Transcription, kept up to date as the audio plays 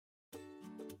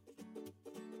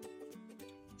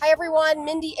Hi everyone,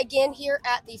 Mindy again here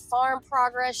at the Farm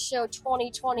Progress Show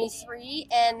 2023,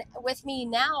 and with me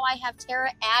now I have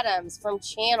Tara Adams from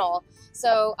Channel.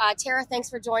 So Tara, thanks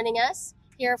for joining us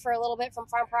here for a little bit from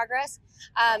Farm Progress.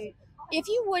 If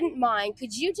you wouldn't mind,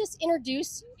 could you just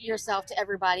introduce yourself to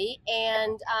everybody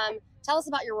and tell us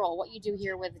about your role, what you do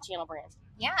here with the Channel brand?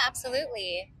 Yeah,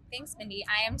 absolutely. Thanks, Mindy.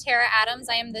 I am Tara Adams.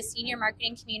 I am the Senior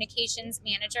Marketing Communications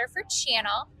Manager for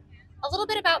Channel. A little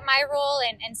bit about my role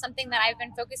and something that I've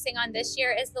been focusing on this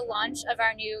year is the launch of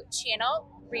our new Channel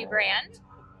rebrand.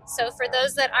 So for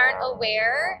those that aren't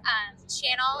aware,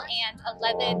 Channel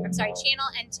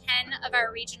and 10 of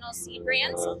our regional seed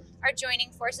brands are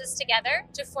joining forces together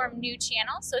to form New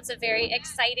Channel. So it's a very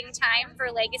exciting time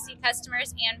for legacy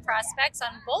customers and prospects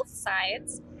on both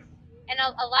sides. And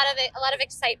a lot of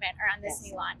excitement around this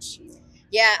new launch.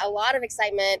 Yeah, a lot of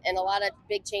excitement and a lot of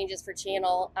big changes for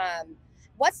Channel.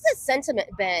 What's the sentiment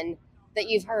been that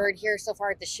you've heard here so far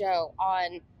at the show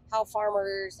on how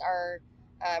farmers are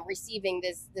receiving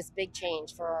this big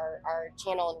change for our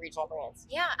Channel and regional brands?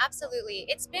 Yeah, absolutely.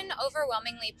 It's been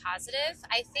overwhelmingly positive.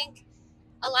 I think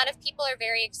a lot of people are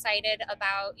very excited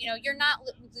about, you're not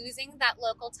losing that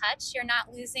local touch. You're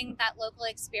not losing that local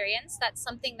experience. That's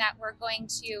something that we're going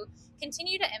to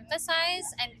continue to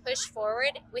emphasize and push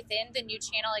forward within the new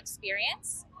Channel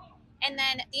experience. And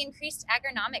then the increased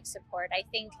agronomic support. I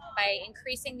think by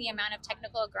increasing the amount of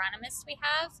technical agronomists we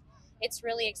have, it's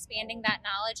really expanding that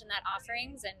knowledge and that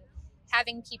offerings and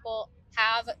having people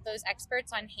have those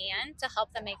experts on hand to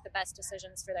help them make the best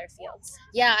decisions for their fields.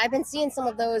 Yeah, I've been seeing some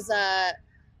of those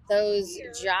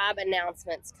job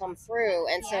announcements come through,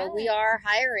 and so we are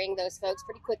hiring those folks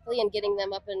pretty quickly and getting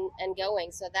them up and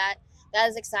going. So that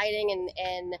is exciting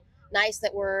and nice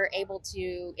that we're able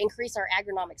to increase our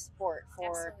agronomic support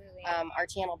for our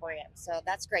Channel brand. So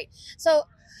that's great. So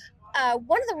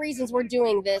one of the reasons we're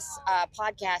doing this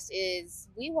podcast is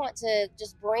we want to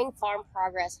just bring Farm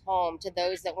Progress home to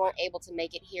those that weren't able to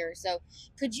make it here. So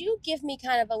could you give me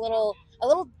kind of a little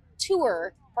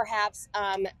tour, perhaps,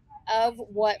 of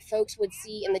what folks would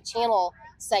see in the Channel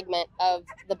segment of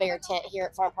the Bear Tent here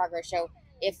at Farm Progress Show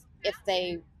if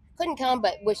they couldn't come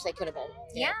but wish they could have been?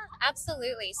 Yeah,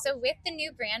 absolutely. So with the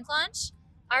new brand launch,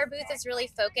 our booth is really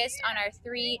focused on our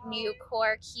three new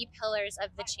core key pillars of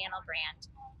the Channel brand.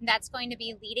 That's going to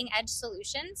be leading edge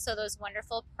solutions, so those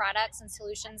wonderful products and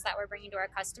solutions that we're bringing to our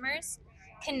customers.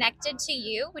 Connected to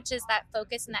you, which is that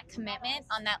focus and that commitment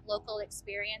on that local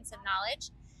experience and knowledge.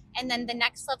 And then the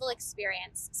next level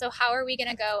experience. So how are we going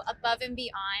to go above and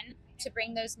beyond to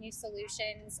bring those new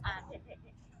solutions,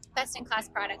 best-in-class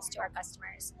products to our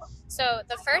customers? So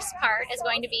the first part is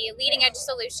going to be leading edge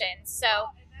solutions. So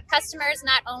customers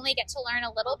not only get to learn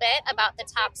a little bit about the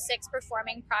top 6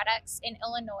 performing products in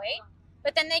Illinois,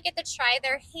 but then they get to try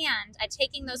their hand at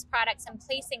taking those products and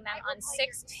placing them on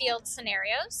 6 field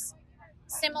scenarios,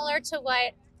 similar to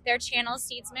what their Channel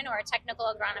seedsman or a technical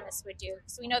agronomist would do.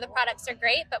 So we know the products are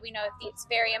great, but we know it's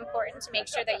very important to make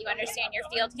sure that you understand your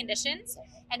field conditions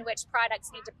and which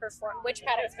products can perform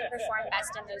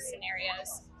best in those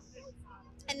scenarios.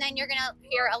 And then you're going to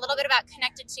hear a little bit about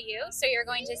connected to you. So you're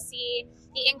going to see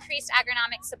the increased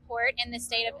agronomic support in the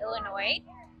state of Illinois.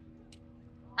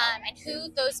 And who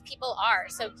those people are.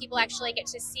 So people actually get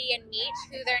to see and meet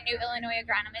who their new Illinois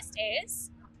agronomist is.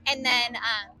 And then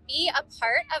be a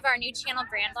part of our new Channel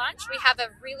brand launch. We have a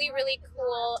really, really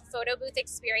cool photo booth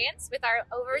experience with our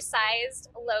oversized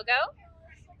logo.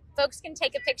 Folks can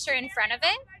take a picture in front of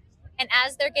it. And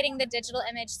as they're getting the digital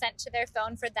image sent to their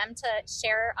phone for them to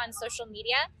share on social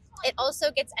media, it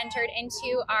also gets entered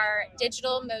into our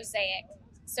digital mosaic.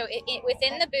 So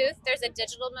within the booth, there's a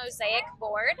digital mosaic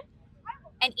board.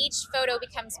 And each photo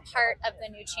becomes part of the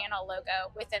new Channel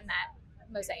logo within that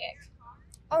mosaic.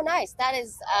 Oh, nice. That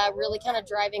is really kind of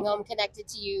driving home connected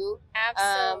to you.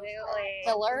 Absolutely.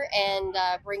 Pillar and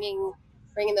bringing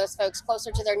those folks closer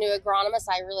to their new agronomist.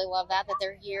 I really love that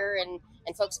they're here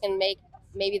and folks can make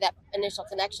maybe that initial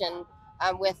connection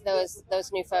with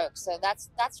those new folks. So that's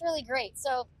really great.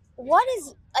 So what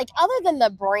is, like, other than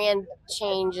the brand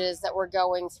changes that we're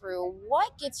going through,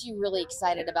 what gets you really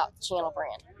excited about the Channel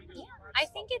brand? Yeah, I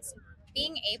think it's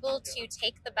being able to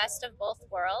take the best of both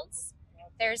worlds.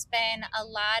 There's been a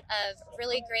lot of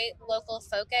really great local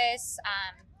focus,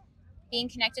 being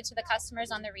connected to the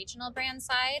customers on the regional brand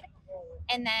side,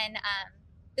 and then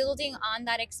building on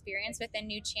that experience within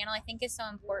New Channel, I think is so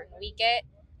important. We get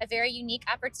a very unique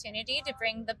opportunity to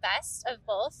bring the best of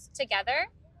both together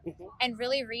and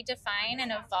really redefine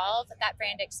and evolve that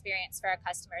brand experience for our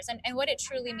customers and what it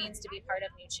truly means to be part of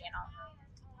New Channel.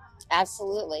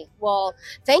 Absolutely. Well,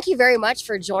 thank you very much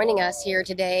for joining us here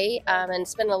today, and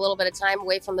spending a little bit of time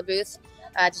away from the booth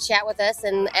to chat with us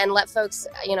and let folks,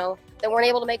 that weren't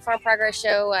able to make Farm Progress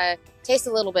Show taste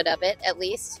a little bit of it, at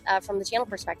least from the channel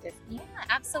perspective. Yeah,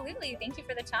 absolutely. Thank you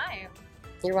for the time.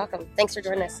 You're welcome. Thanks for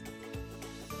joining us.